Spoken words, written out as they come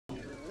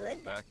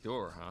Back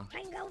door, huh?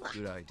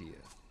 Good idea.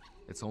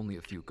 It's only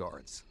a few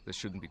guards. This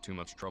shouldn't be too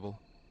much trouble.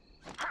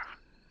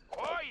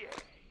 Oh yeah.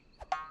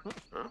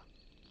 Huh?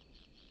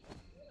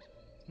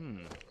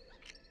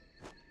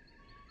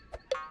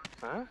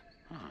 Huh?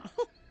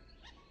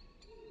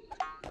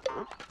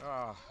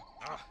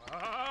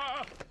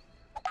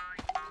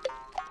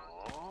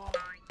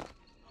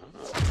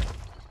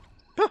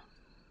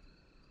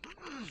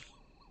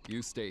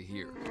 You stay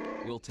here.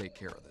 We'll take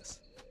care of this.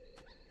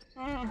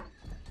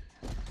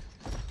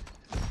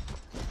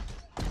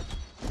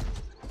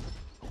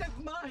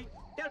 Never mind.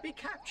 They'll be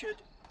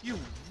captured. You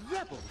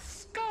rebel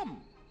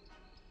scum!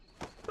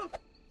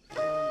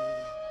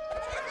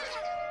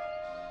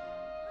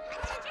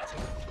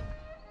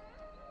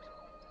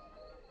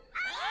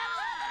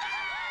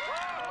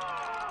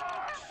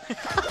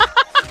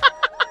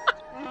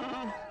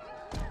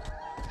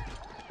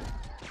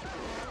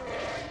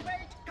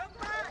 Wait, come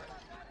back!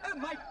 Oh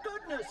my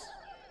goodness!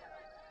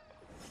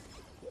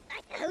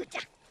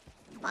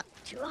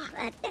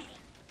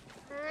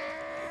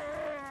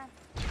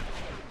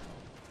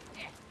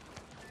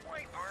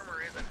 White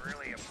armor isn't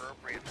really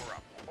appropriate for a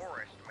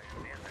forest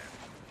man, is it?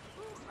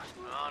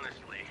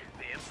 Honestly,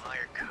 the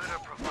Empire could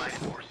have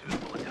provided more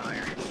suitable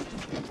attire.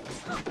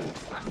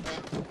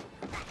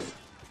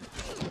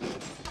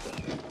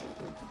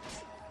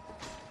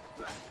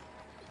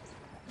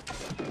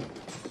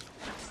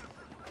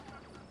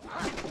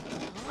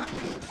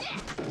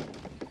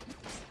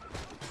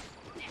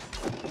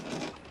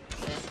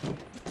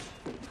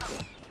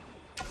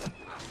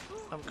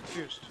 I'm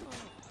confused.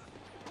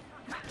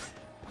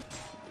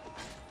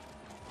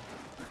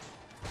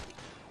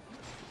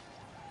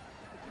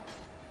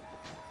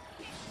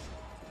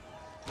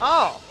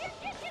 Oh!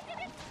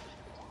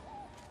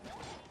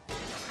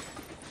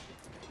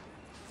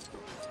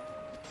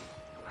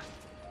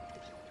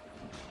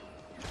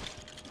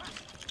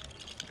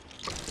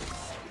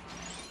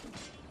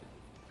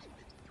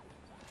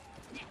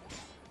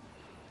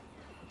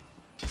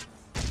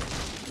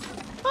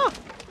 Huh!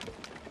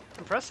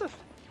 Impressive.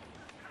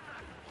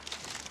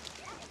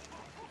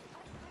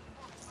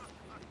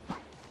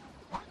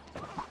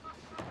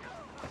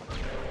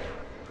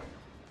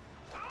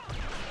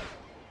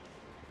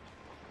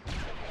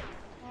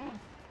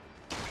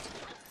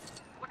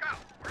 Look out!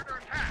 We're under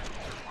attack!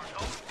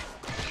 Marco,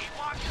 keep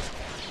watching!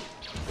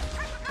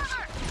 Take the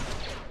cover!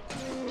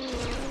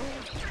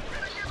 You're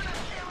gonna give it a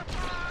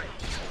camouflage!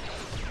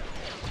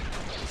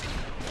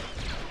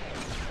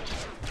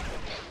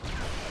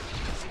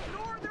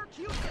 Ignore their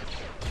cuteness!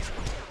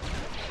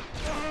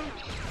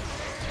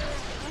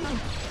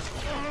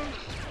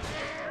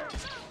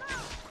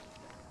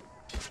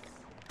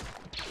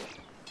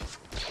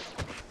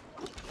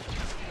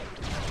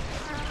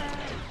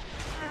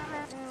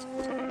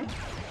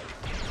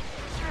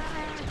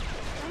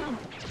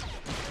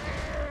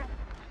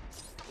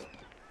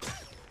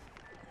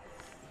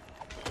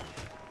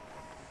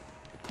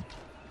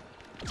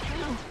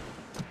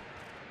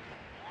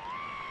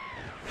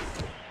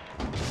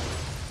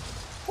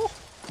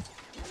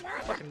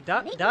 Fucking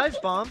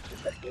dive bomb.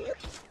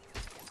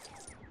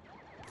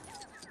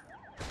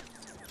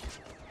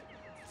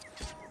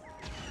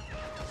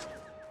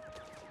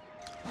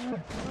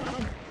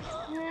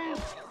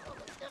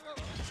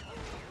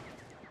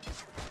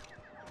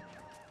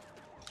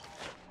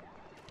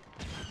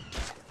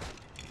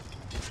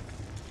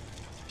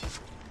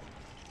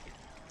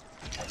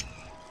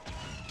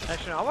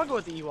 Actually, no, I want to go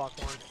with the Ewok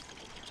one.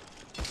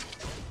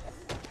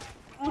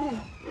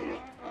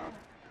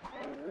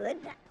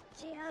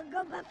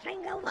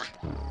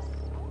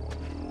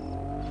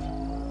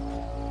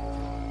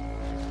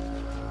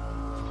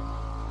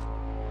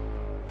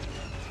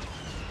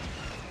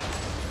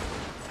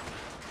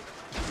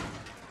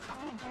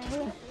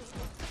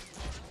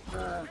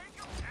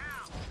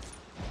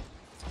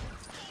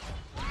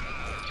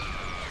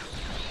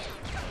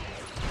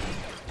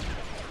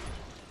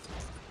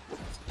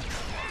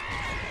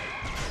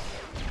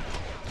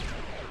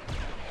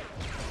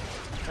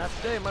 Not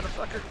today,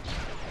 motherfucker.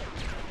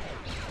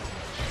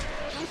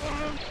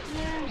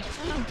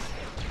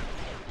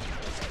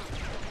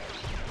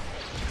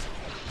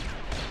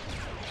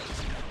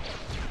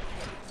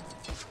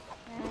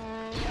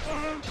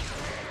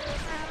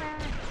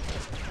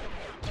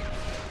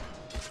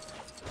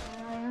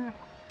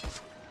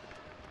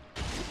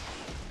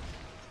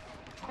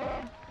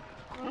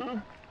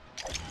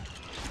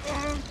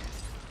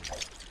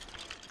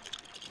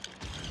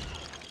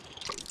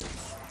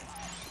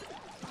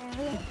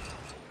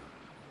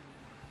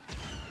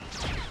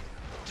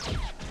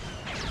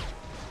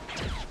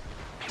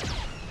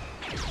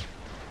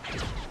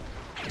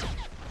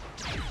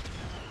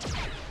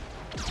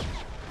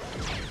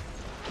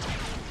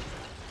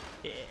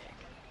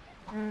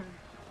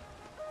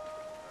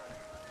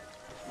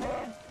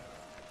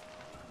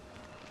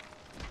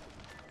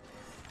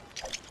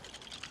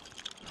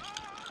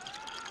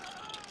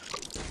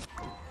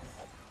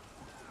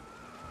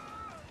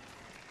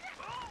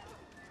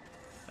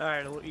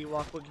 Alright,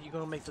 Ewok, what are you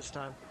gonna make this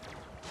time?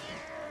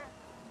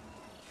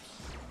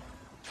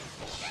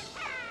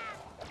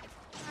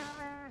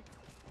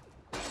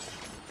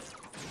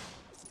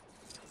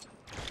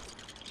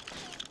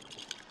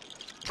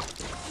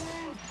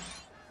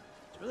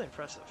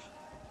 impressive.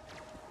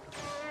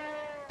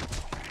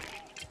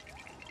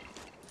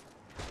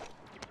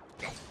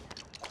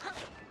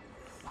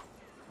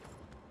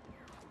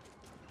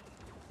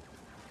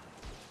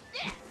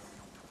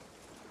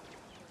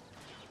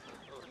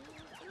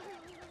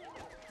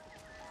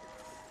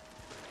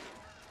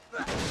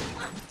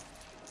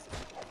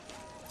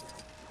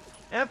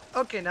 And,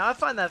 okay, now I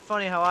find that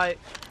funny how I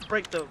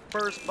break the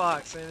first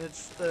box and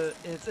it's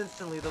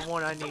instantly the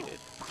one I needed.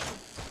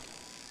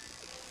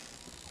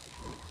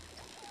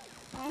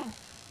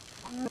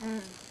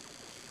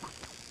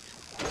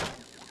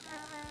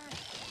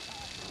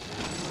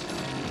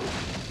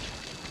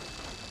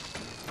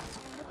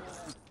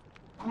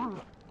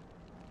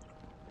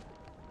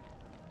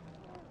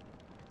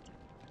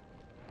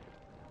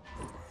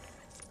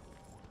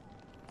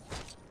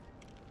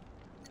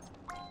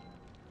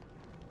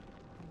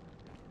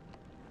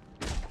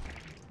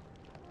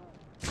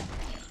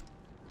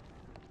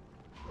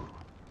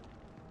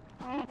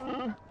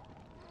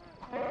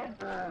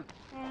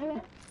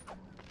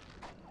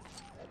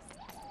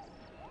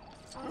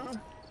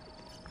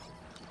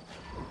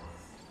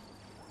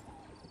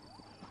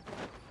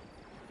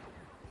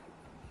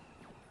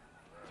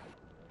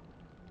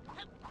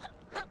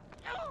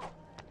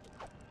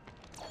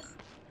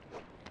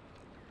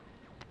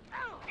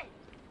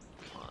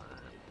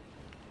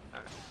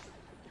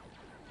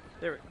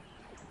 There we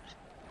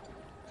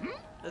go.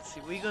 Let's see,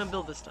 what are you gonna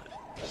build this time?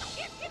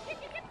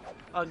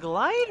 A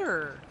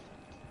glider!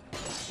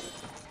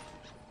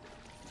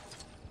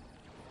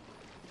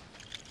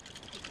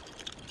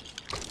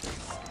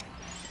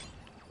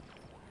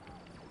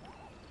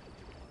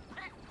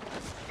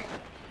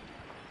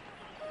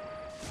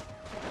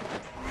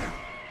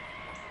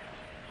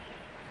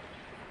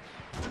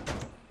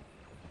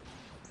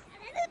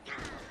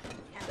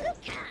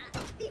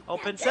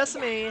 Open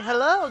sesame!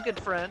 Hello, good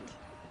friend!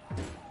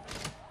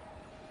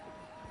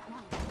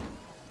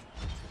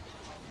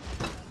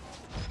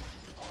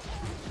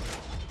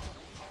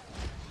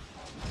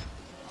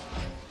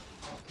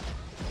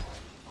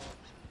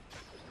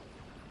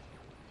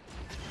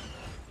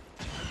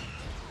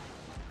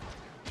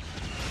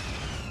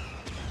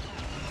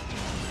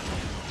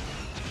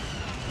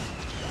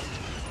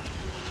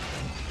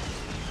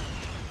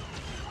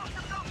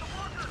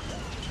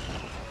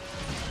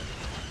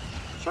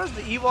 As far as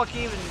the Ewok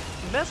can even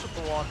mess with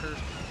the walker.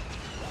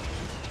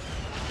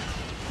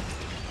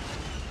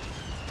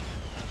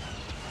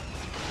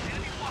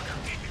 Enemy walker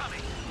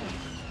incoming.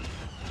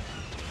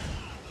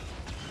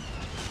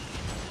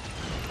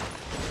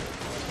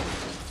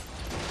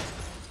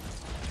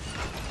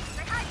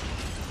 Say hi.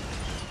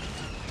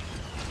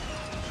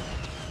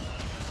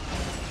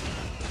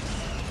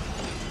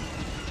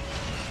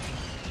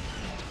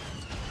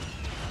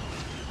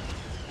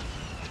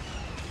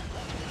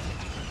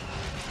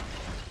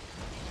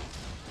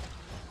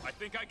 I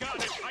think I got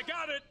it. I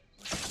got it.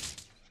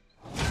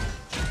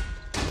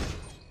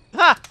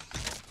 Ha!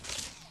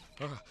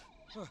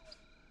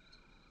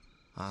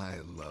 I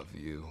love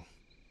you.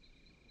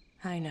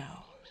 I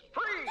know.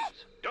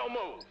 Freeze! Don't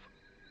move.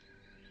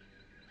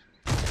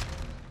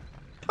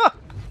 Ha!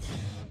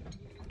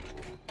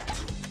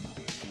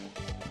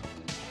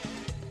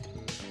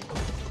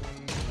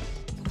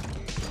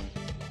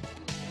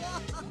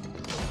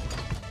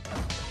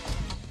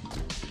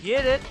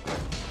 Get it?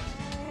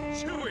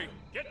 Chewie,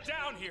 get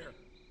down here.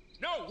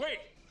 No, wait.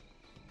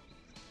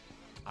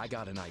 I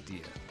got an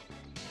idea.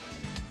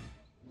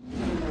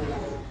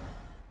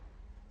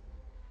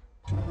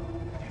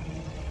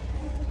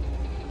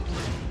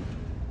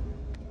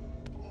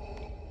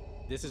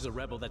 This is a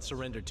rebel that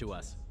surrendered to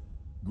us.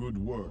 Good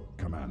work,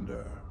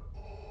 Commander.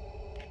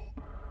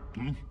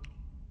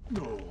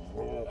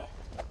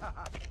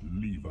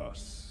 Leave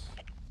us.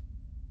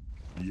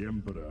 The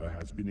Emperor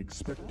has been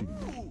expecting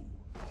you.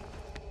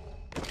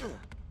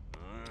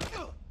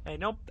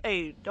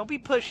 Hey, don't be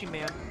pushy,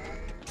 man.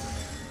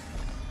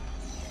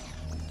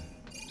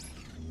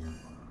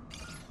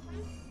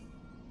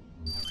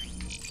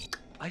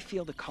 I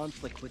feel the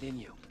conflict within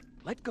you.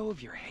 Let go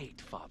of your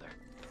hate, Father.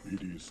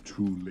 It is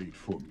too late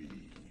for me,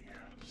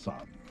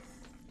 son.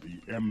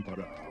 The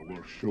Emperor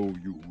will show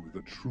you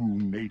the true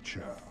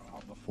nature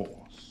of the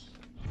Force.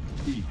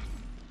 He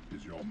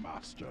is your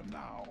master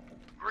now.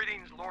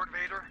 Greetings, Lord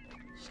Vader.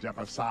 Step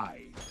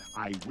aside.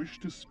 I wish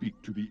to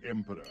speak to the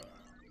Emperor.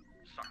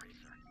 Sorry,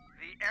 sir.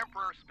 The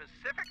Emperor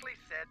specifically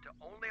said to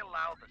only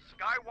allow the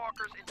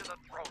Skywalkers into the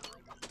throne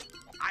room.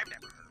 I've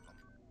never heard of them,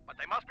 but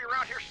they must be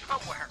around here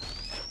somewhere.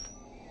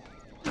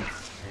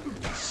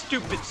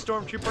 Stupid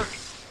stormtrooper.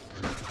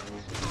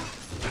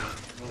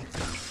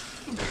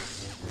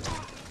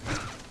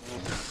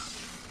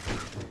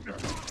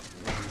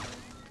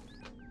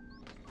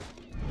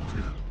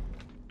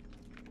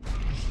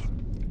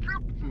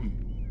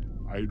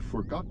 I'd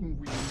forgotten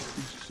we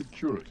increased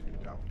security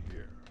down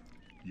here.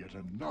 Yet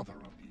another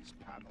of these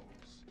panels.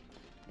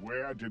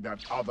 Where did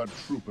that other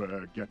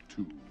trooper get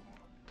to?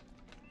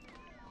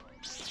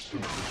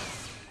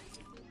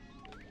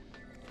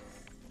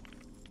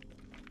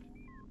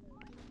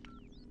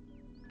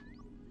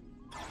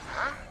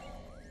 Huh?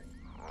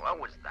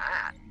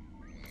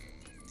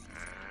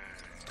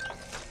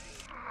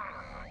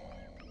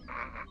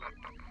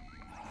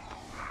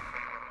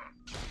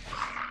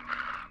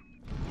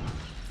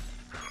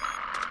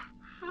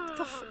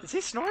 Is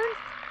he snoring?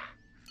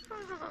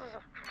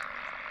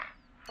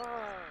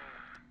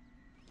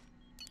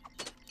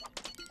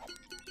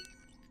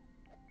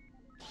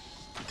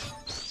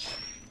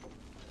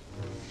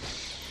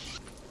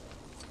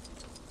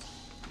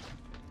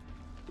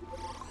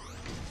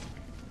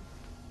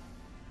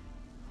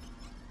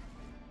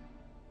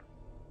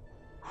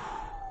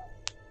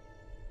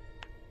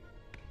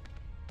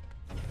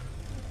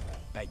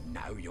 By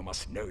now you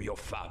must know your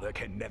father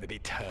can never be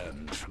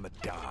turned from the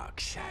dark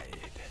side.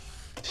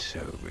 So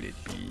will it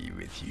be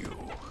with you.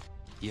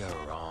 You're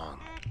wrong.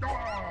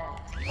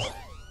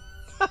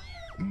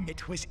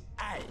 It was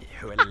I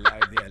who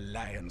allowed the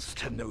Alliance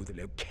to know the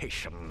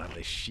location of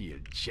the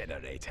shield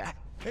generator.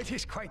 It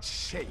is quite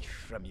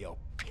safe from your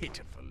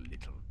pitiful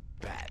little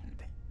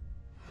band.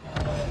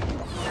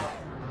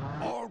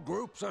 All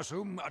groups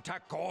assume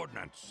attack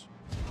coordinates.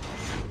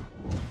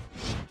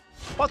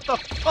 What the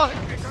fuck?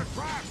 It's a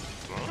trap!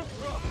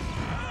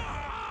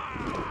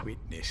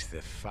 Witness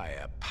the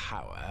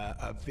firepower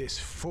of this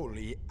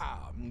fully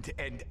armed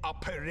and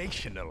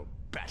operational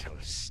battle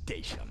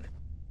station.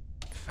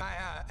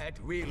 Fire at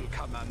will,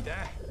 Commander.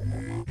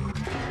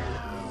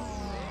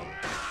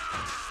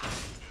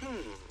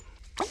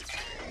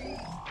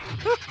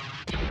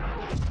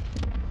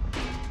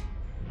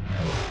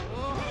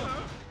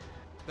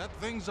 That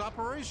thing's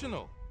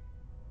operational.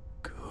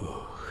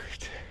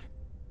 Good.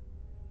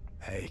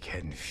 I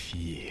can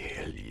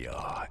feel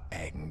your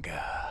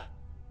anger.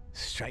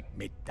 Strike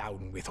me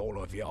down with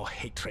all of your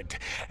hatred,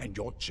 and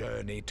your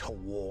journey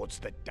towards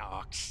the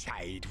dark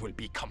side will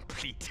be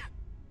complete.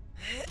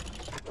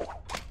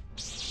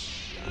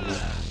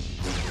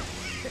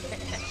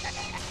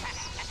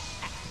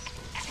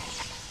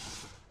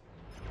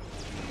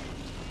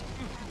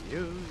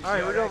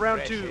 Alright, we go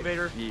round 2,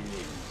 Vader. Feelings,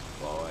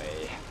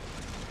 boy.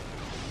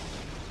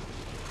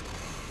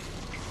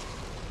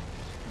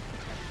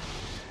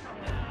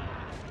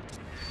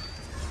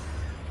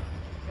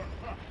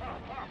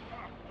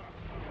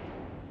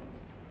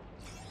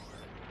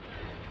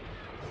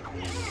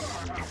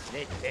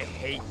 Let the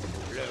hate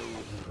flow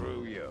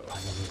through you.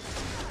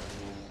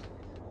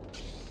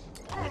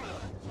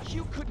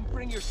 You couldn't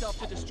bring yourself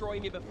to destroy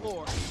me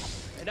before,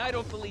 and I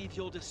don't believe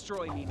you'll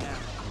destroy me now.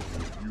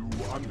 You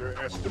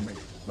underestimate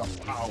the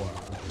power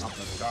of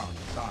the dark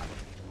side.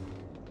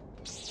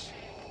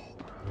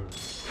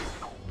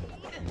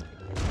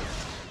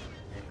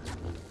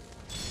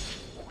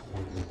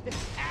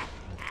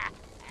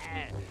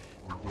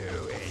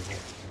 Do it.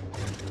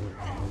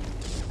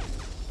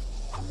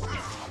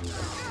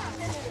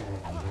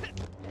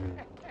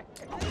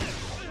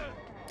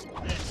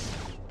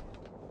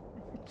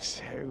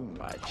 So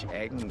much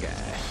anger,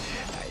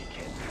 I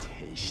can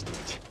taste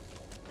it.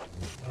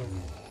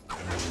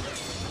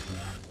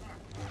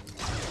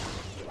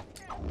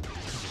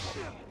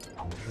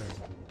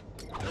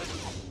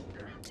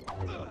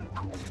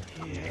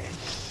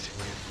 Yes.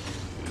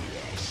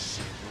 Yes.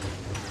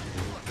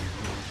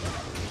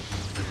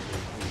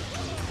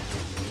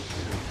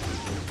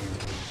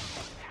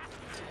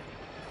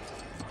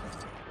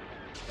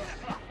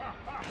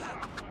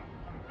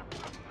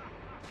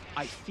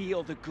 I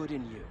feel the good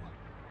in you.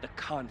 The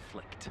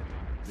conflict.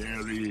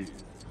 There is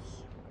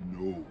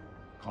no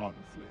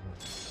conflict.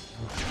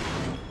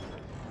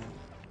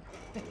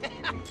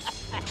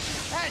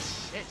 A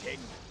sitting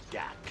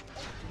duck.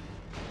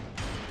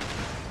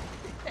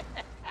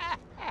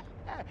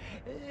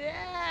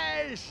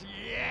 Yes,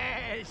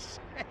 yes.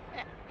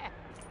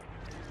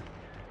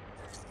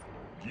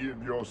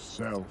 Give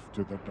yourself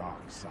to the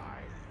dark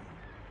side.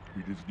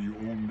 It is the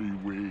only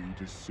way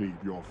to save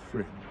your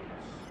friends,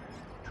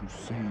 to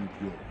save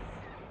your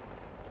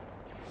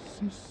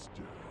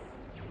sister.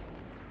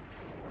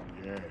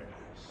 Yes,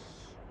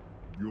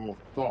 your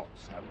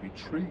thoughts have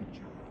betrayed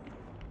you.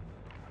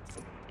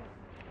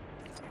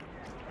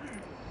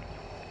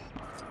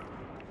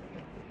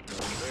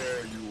 And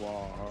there you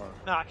are.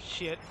 Ah,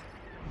 shit.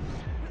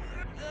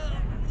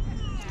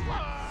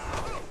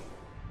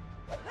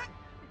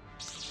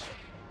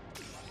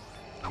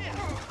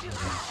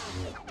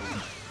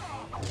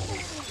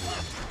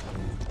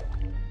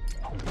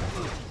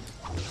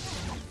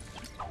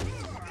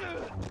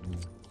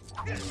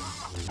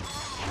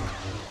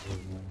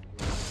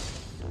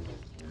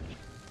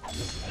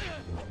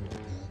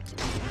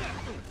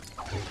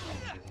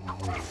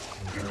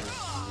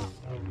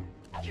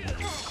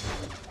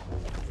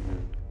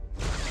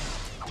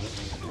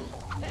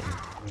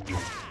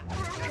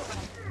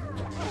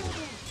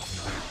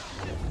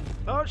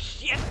 Oh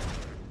shit!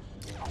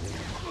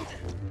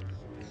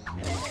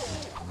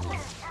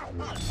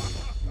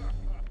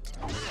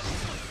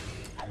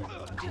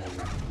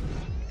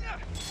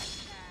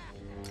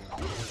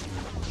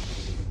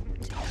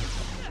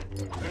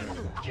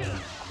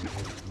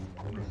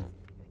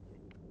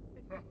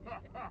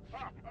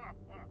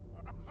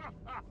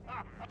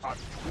 A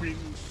twin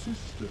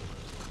sister.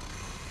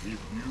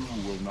 If you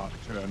will not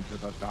turn to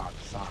the dark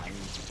side,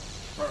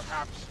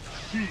 perhaps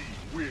she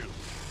will.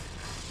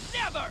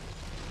 Never!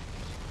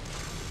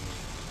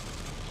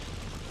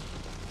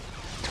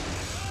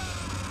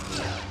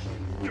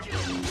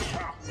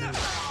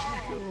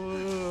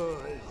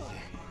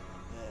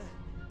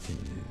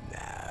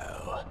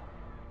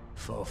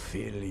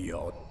 fulfill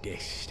your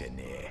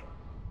destiny,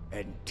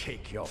 and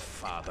take your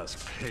father's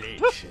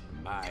place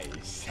at my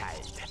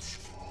side.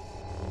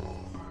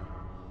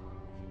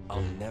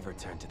 I'll never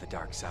turn to the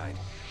dark side.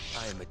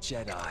 I am a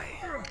Jedi,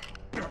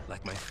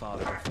 like my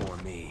father before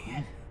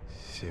me.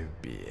 So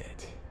be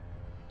it,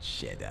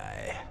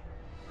 Jedi.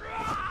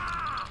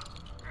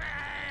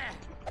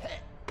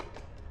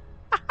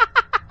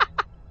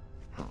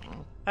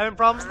 Having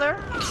problems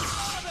there?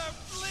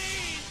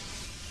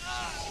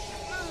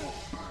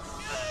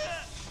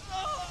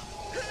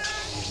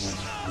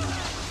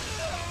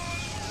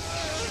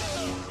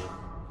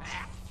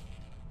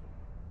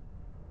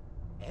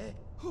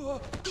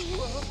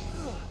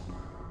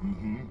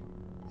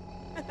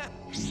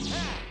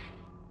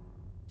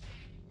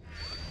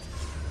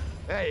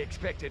 I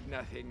expected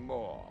nothing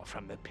more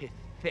from the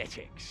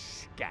pathetic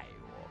Skywalkers.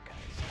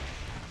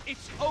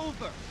 It's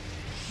over.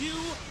 You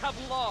have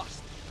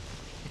lost.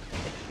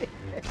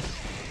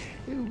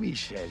 We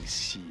shall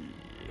see.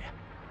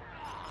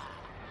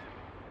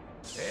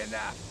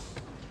 Enough.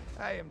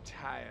 I am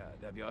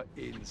tired of your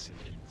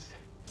insolence.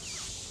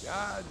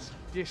 Guards,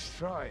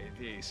 destroy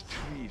these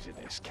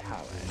treasonous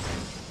cowards.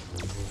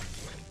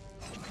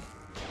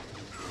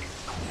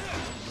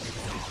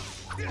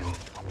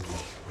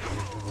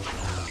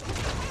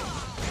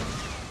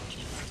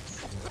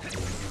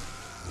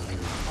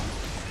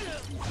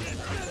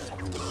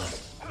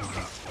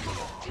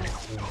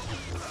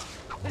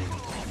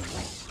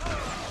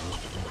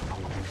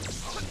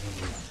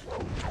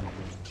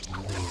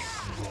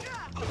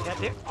 Yeah,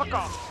 dude, fuck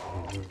off.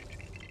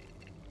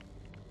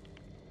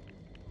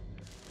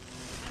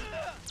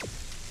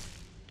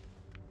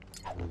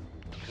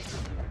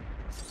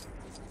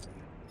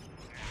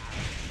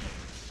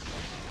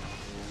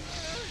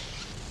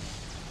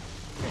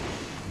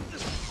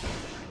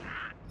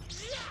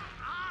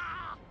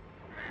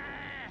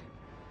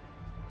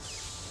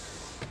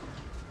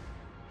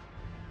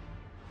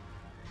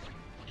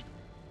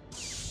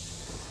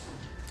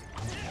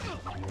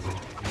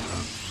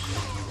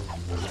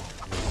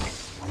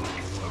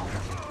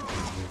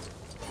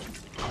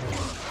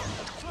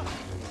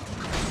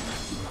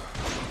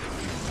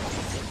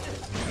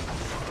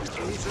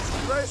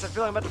 Jesus Christ, I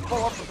feel like I'm about to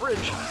fall off the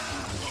bridge.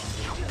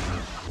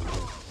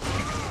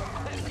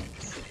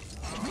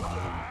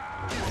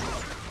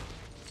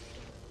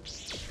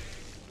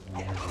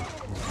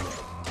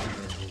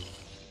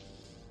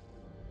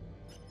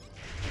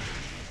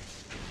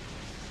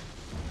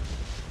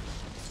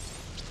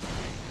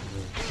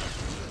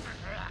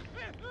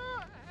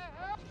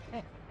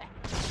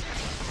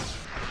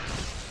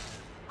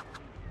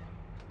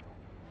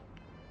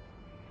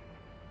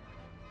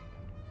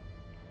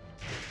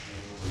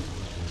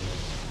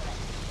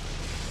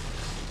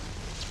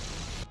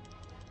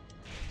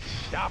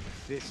 Stop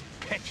this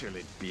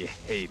petulant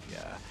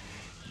behavior.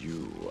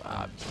 You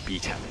are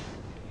beaten.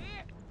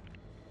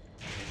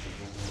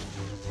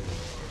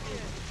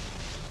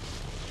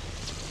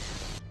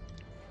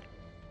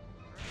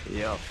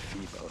 Your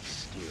feeble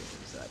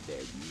skills are no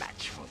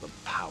match for the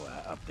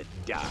power of the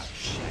dark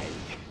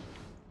side.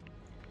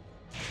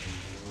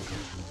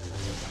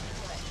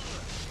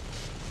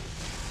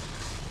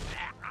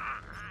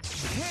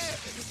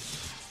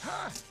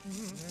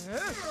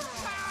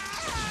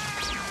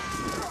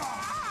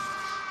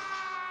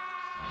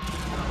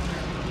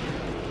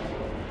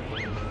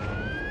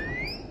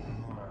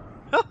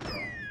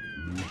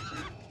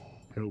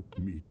 Help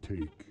me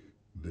take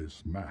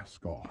this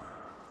mask off.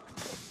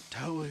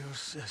 Tell your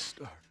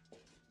sister.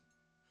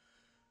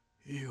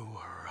 You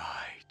were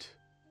right.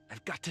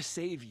 I've got to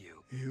save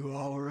you. You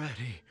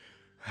already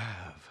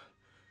have,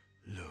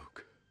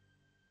 Luke.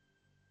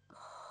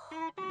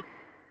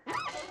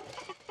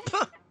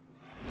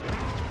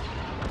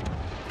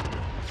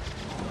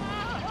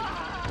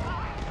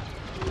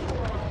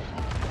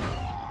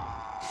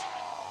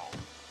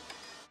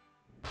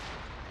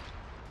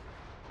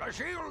 The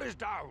shield is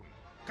down.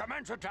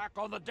 Commence attack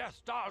on the Death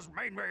Star's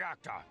main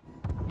reactor.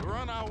 We're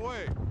on our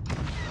way.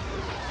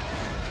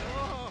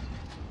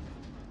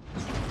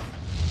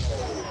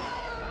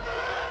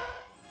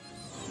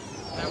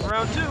 And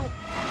round two.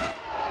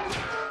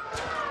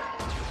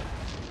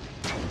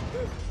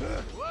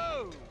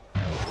 Whoa!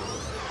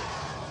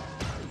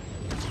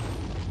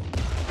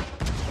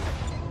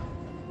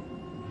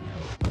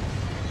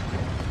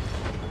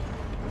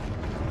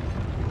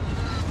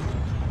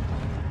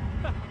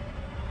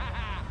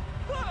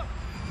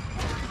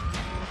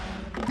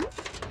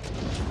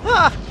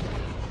 Ah!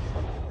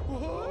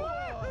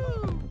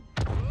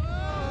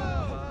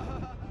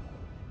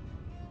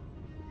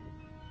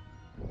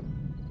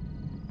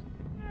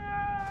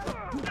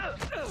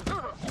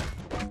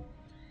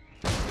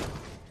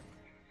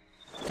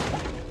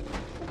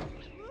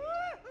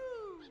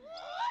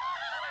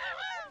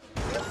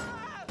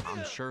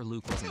 I'm sure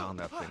Luke wasn't on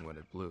that thing when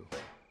it blew.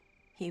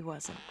 He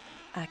wasn't.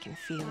 I can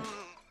feel it.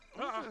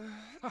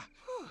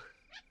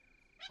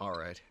 All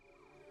right.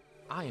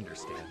 I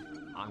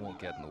understand. I won't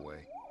get in the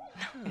way.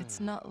 It's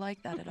not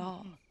like that at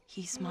all.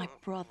 He's my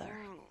brother.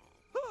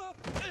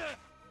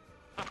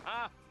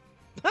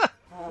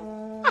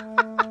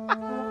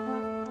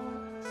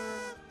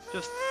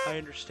 I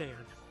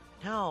understand.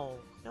 No,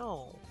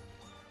 no.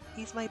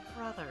 He's my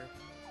brother.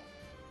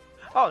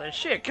 Oh, then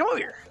shit, come over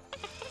here.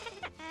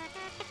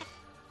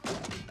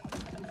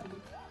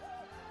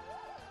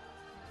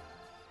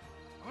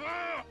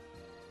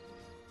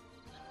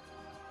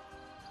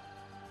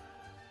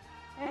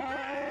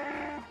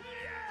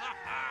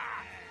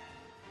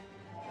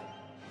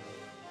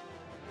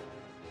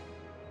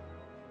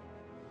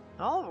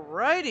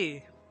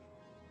 Alrighty.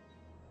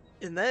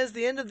 And that is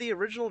the end of the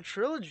original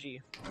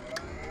trilogy.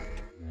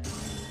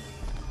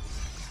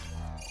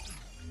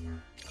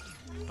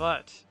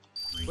 But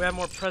we have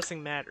more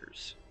pressing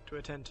matters to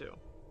attend to.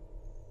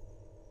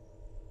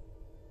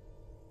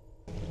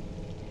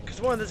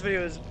 Because one, this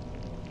video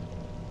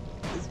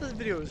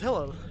is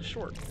hella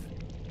short.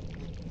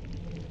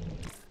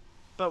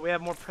 But we have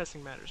more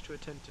pressing matters to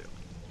attend to.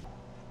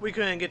 We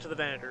couldn't get to the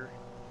Venator.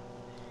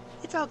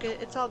 It's all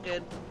good. It's all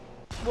good.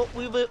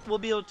 We'll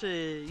be able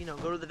to, you know,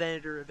 go to the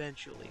Venator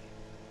eventually.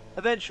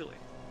 Eventually.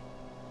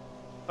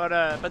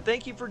 But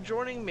thank you for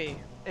joining me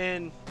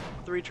in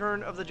The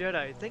Return of the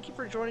Jedi. Thank you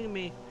for joining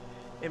me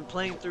in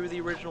playing through the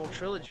original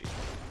trilogy.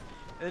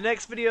 In the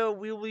next video,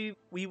 we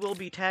will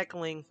be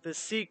tackling the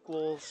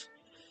sequels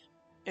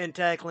and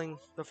tackling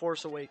The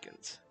Force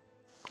Awakens.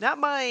 Not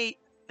my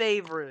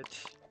favorite,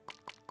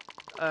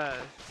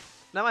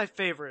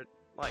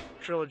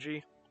 like,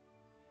 trilogy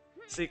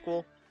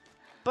sequel,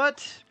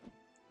 but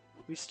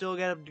we still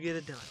gotta get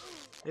it done.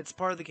 It's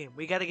part of the game.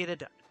 We gotta get it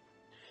done.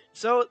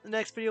 So, the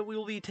next video, we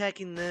will be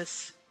attacking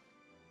this.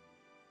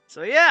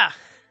 So, yeah.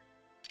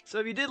 So,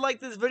 if you did like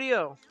this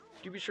video,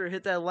 do be sure to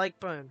hit that like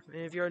button.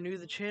 And if you are new to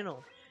the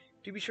channel,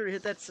 do be sure to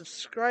hit that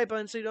subscribe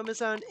button so you don't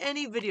miss out on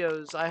any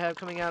videos I have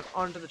coming out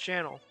onto the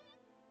channel.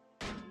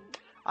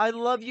 I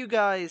love you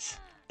guys.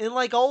 And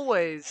like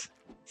always,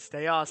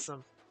 stay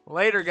awesome.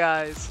 Later,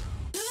 guys.